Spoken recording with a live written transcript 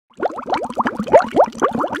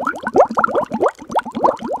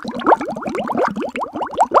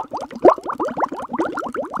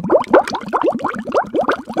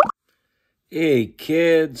Hey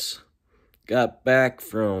kids, got back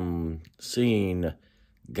from seeing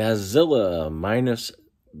Godzilla Minus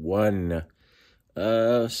One.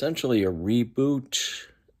 Essentially a reboot,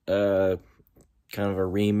 kind of a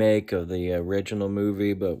remake of the original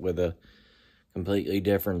movie, but with a completely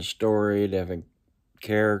different story, different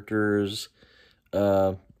characters,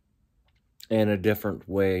 and a different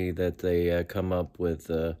way that they come up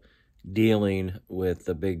with dealing with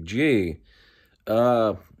the big G.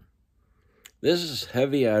 Uh, This is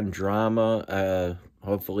heavy on drama.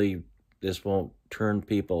 Hopefully, this won't turn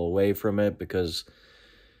people away from it because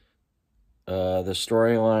the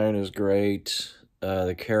storyline is great.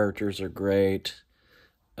 The characters are great.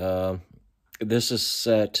 This is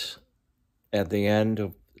set at the end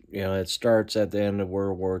of, it starts at the end of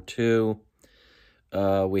World War II.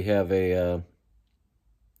 We have a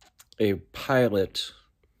pilot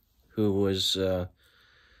who was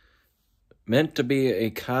meant to be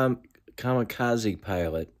a kamikaze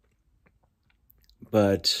pilot,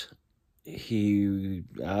 but he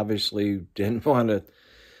obviously didn't want to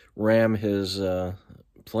ram his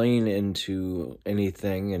plane into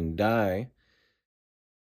anything and die.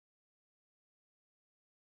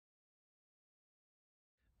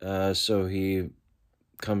 So he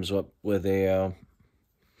comes up with a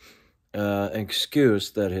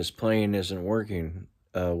excuse that his plane isn't working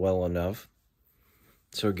well enough.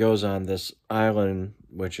 So it goes on this island,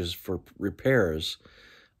 which is for repairs.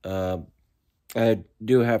 I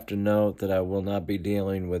do have to note that I will not be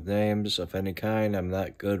dealing with names of any kind. I'm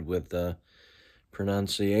not good with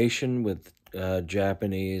pronunciation with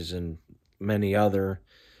Japanese and many other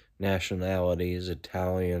nationalities,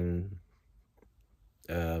 Italian,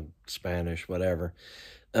 Spanish, whatever.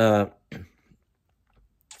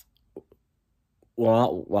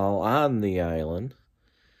 While on the island,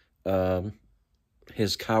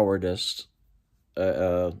 his cowardice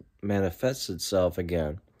manifests itself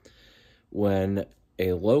again when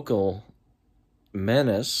a local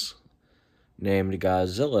menace named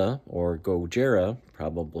Godzilla, or Gojira,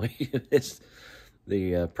 probably is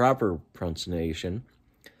the proper pronunciation,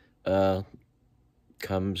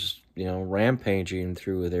 comes, rampaging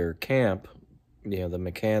through their camp, the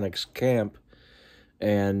mechanics' camp,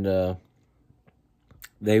 and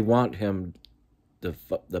they want him,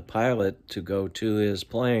 the pilot, to go to his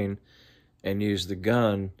plane and use the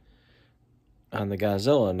gun on the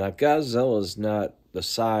Godzilla. Now, Godzilla's not the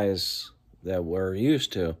size that we're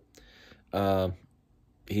used to.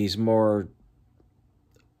 He's more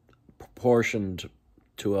proportioned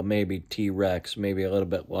to a maybe T-Rex, maybe a little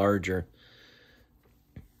bit larger.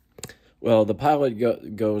 Well, the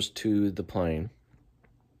pilot goes to the plane,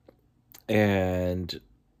 and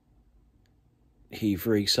he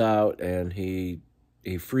freaks out, and he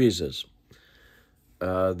freezes.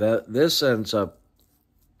 This ends up,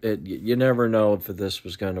 you never know if this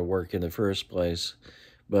was going to work in the first place,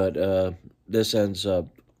 but this ends up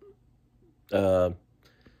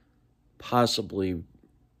possibly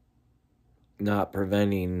not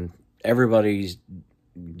preventing everybody's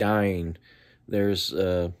dying. There's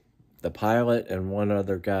the pilot and one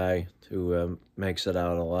other guy who makes it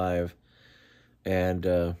out alive,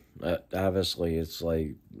 and obviously it's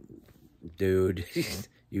like, dude,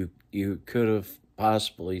 you could have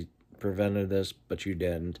possibly prevented this, but you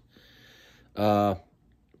didn't. The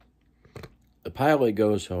pilot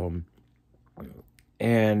goes home,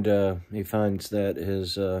 and he finds that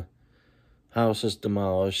his house is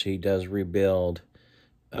demolished. He does rebuild.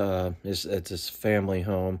 It's his family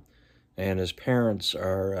home, and his parents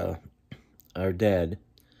are dead.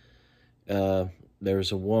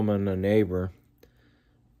 There's a woman, a neighbor.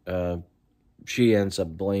 She ends up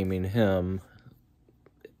blaming him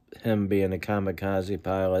being a kamikaze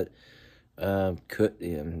pilot.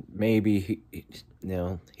 Maybe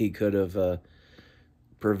he could have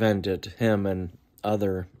prevented him, and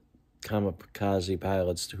other kamikaze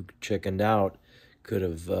pilots who chickened out could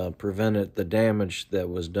have prevented the damage that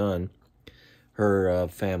was done. Her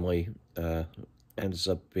family ends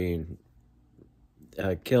up being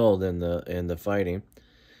killed in the fighting.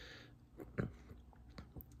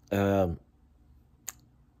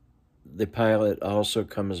 The pilot also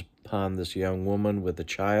comes upon this young woman with a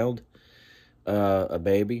child, a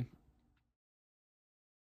baby.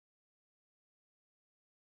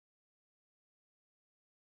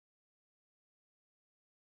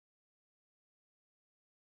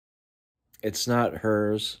 It's not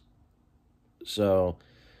hers, so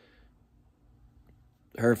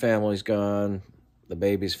her family's gone, the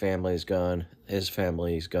baby's family's gone, his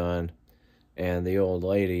family's gone, and the old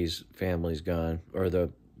lady's family's gone, or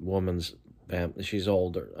the woman's family. She's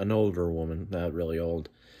older, an older woman, not really old.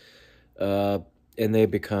 and they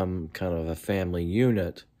become kind of a family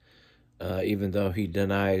unit, even though he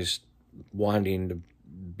denies wanting to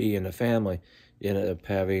be in a family. You end up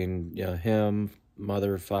having, you know, him,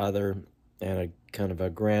 mother, father, and a kind of a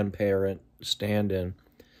grandparent stand-in.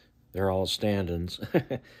 They're all stand-ins.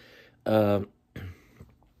 uh,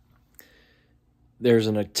 there's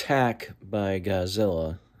an attack by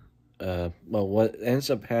Godzilla. Well, what ends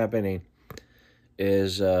up happening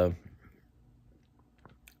is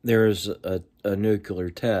there's a nuclear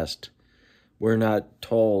test. We're not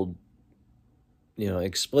told, you know,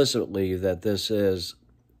 explicitly that this is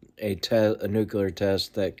a nuclear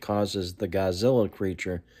test that causes the Godzilla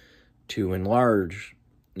creature to enlarge,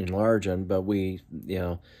 but we, you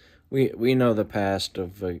know, we know the past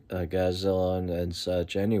of Godzilla and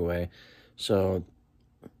such anyway, so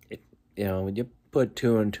you know, you put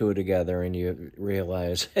two and two together and you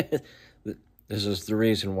realize this is the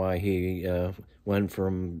reason why he went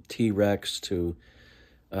from T-Rex to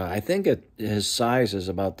I think his size is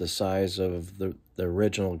about the size of the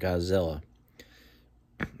original Godzilla.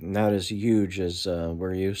 Not as huge as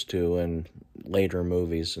we're used to in later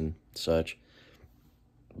movies and such.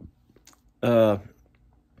 But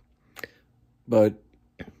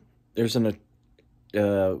there's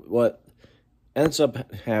what ends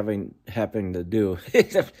up happening to do.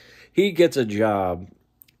 He gets a job.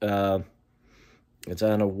 It's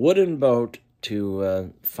on a wooden boat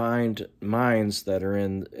to find mines that are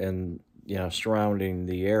in you know, surrounding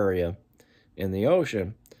the area in the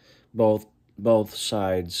ocean. Both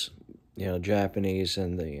sides, you know, Japanese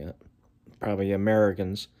and the probably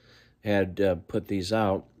Americans had put these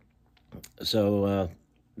out. So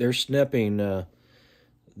they're snipping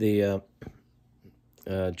the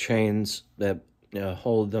chains that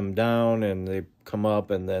hold them down, and they come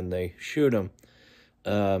up and then they shoot them.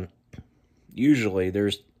 Usually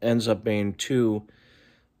there's ends up being two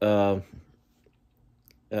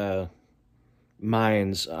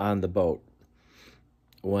mines on the boat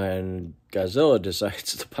when Godzilla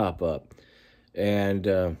decides to pop up,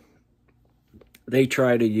 and they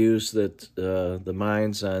try to use the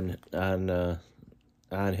mines on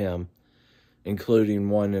him, including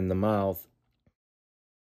one in the mouth.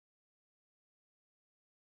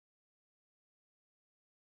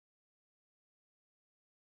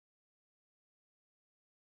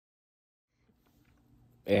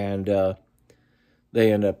 And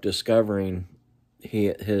they end up discovering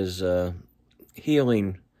his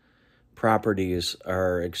healing properties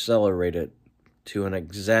are accelerated to an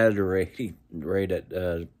exaggerated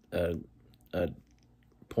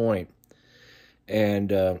point.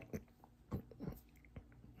 And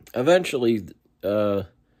eventually, the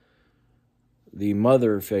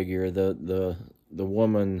mother figure, the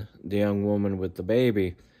woman, the young woman with the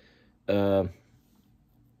baby,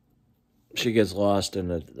 she gets lost in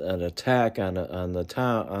an attack on a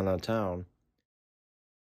town.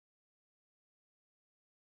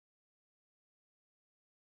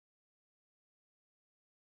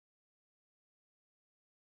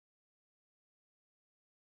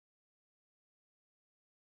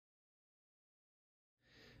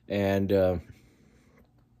 And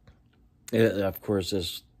of course,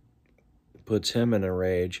 this puts him in a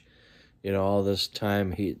rage. You know, all this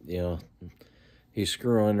time he's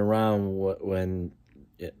screwing around when,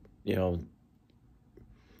 you know,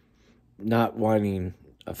 not wanting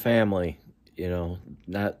a family. You know,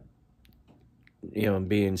 not, you know,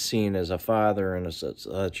 being seen as a father and as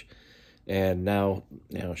such. And now,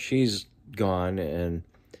 you know, she's gone and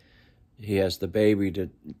he has the baby to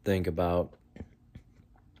think about.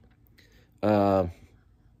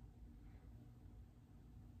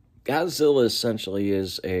 Godzilla essentially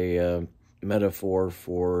is a metaphor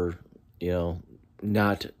for, you know,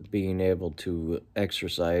 not being able to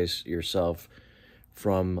exercise yourself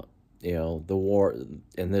from, you know, the war.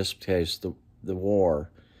 In this case, the war.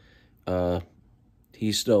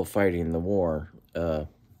 He's still fighting the war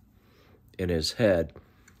in his head,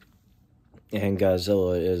 and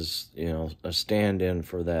Godzilla is, you know, a stand-in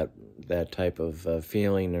for that type of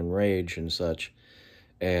feeling and rage and such.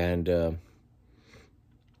 And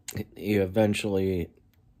he eventually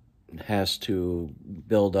has to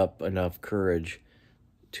build up enough courage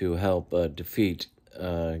to help defeat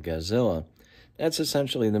Godzilla. That's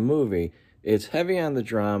essentially the movie. It's heavy on the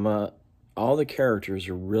drama. All the characters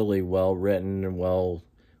are really well written and well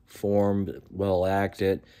formed, well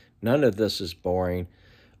acted. None of this is boring.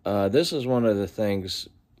 This is one of the things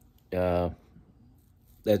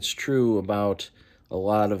that's true about a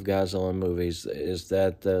lot of Godzilla movies, is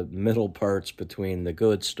that the middle parts between the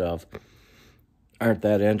good stuff aren't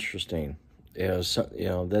that interesting. You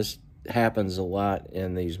know, this happens a lot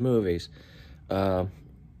in these movies.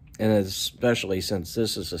 And especially since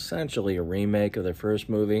this is essentially a remake of the first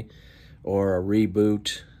movie, or a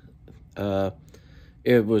reboot,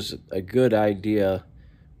 it was a good idea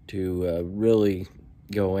to really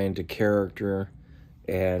go into character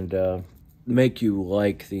and make you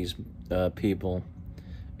like these people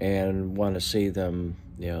and want to see them,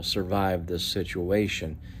 survive this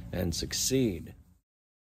situation and succeed.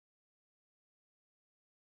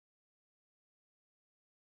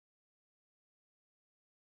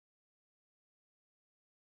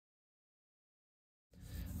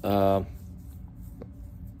 Uh,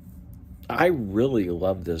 I really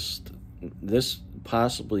love this. This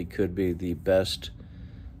possibly could be the best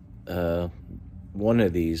one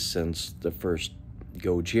of these since the first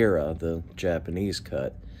Gojira, the Japanese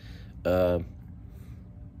cut. Uh,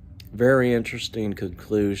 Very interesting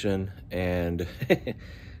conclusion and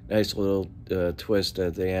nice little twist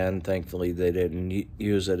at the end. Thankfully, they didn't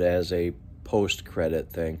use it as a post-credit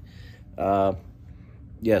thing.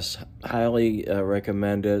 Yes, highly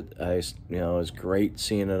recommend it. It's great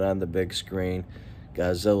seeing it on the big screen.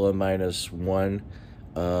 Godzilla Minus One.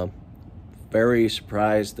 Very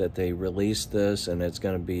surprised that they released this, and it's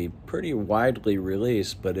going to be pretty widely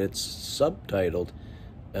released, but it's subtitled,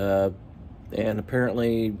 and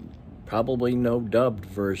apparently probably no dubbed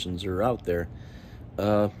versions are out there.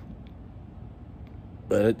 But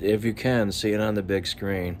if you can, see it on the big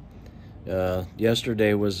screen.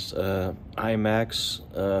 Yesterday was IMAX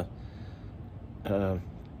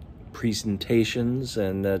presentations,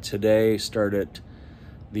 and today started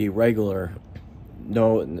the regular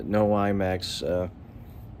no IMAX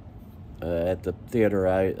at the theater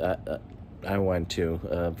I went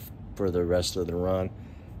to for the rest of the run,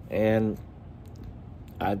 and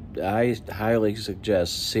I highly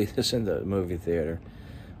suggest see this in the movie theater.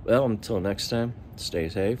 Well, until next time, stay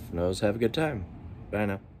safe and always have a good time. Bye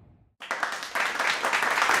now.